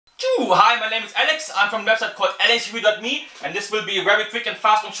Hi, my name is Alex. I'm from a website called alexreview.me, and this will be a very quick and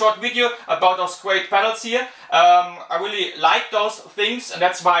fast and short video about those great pedals here. I really like those things, and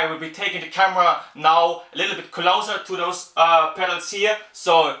that's why I will be taking the camera now a little bit closer to those pedals here,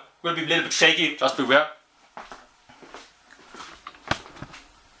 so it will be a little bit shaky, just beware.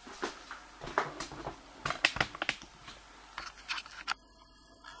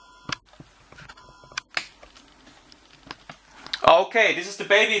 Okay, this is the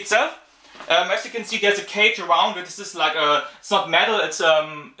baby itself. As you can see, there's a cage around it. This is like it's not metal, it's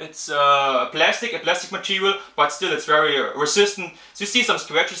plastic, a plastic material, but still it's very resistant. So you see some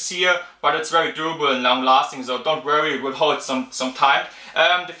scratches here, but it's very durable and long lasting, so don't worry, it will hold some time.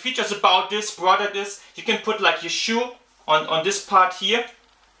 The features about this product is you can put like your shoe on this part here,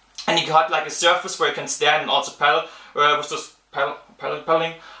 and you got like a surface where you can stand and also pedal with this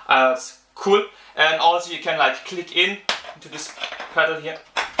pedaling. It's cool. And also you can like click into this pedal here.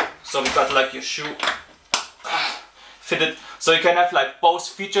 So we got like your shoe fitted, so you can have like both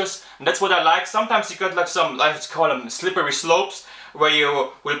features, and that's what I like. Sometimes you got like some, let's call them slippery slopes, where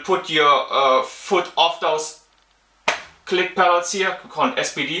you will put your foot off those click pedals here, we call it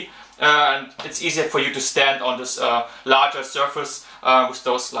SPD, and it's easier for you to stand on this larger surface with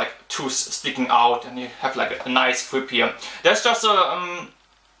those like tools sticking out, and you have like a nice grip here. There's just a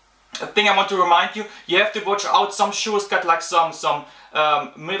thing I want to remind you. You have to watch out. Some shoes got like some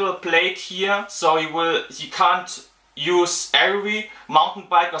middle plate here, so you can't use every mountain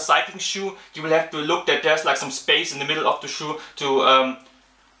bike or cycling shoe. You will have to look that there's like some space in the middle of the shoe to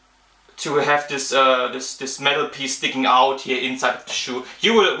have this metal piece sticking out here inside of the shoe.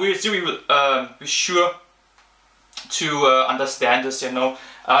 You will be sure to understand this, you know.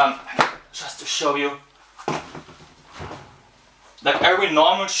 Just to show you. Like every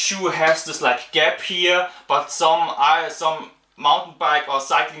normal shoe has this like gap here, but some mountain bike or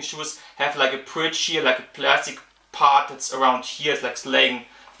cycling shoes have like a bridge here, like a plastic part that's around here. It's like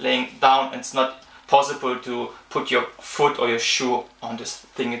laying down, and it's not possible to put your foot or your shoe on this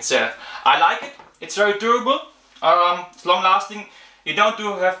thing itself. I like it. It's very durable. It's long lasting. You don't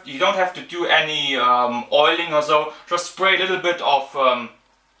have to do any oiling or so. Just spray a little bit of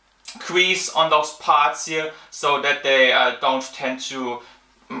grease on those parts here, so that they don't tend to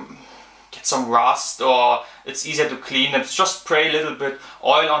get some rust, or it's easier to clean them. Just spray a little bit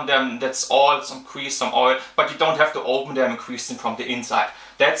oil on them, that's all. Some grease, some oil, but you don't have to open them and grease them from the inside.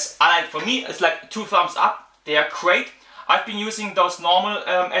 For me, it's like 2 thumbs up. They are great. I've been using those normal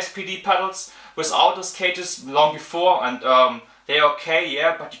SPD pedals without those cages long before, and they're okay,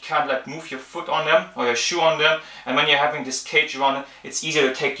 yeah, but you can't like move your foot on them or your shoe on them, and when you're having this cage around it, it's easier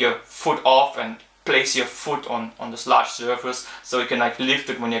to take your foot off and place your foot on this large surface, so you can like lift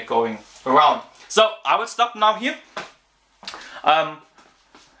it when you're going around. So I will stop now here. It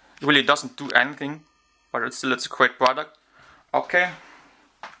really doesn't do anything, but it's a great product. Okay,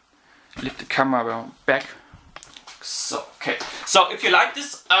 lift the camera back. So okay, so if you like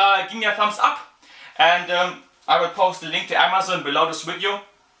this, give me a thumbs up, and I will post the link to Amazon below this video,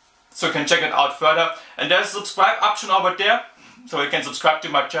 so you can check it out further. And there's a subscribe option over there, so you can subscribe to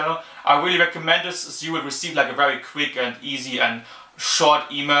my channel. I really recommend this, as you will receive like a very quick and easy and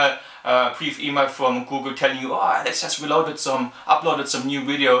short email, brief email from Google telling you, oh, Alex has uploaded some new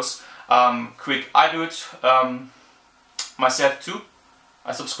videos. Quick. I do it myself too.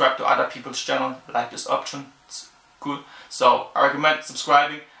 I subscribe to other people's channel, like this option. It's cool. So I recommend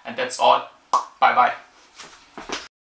subscribing, and that's all. Bye bye.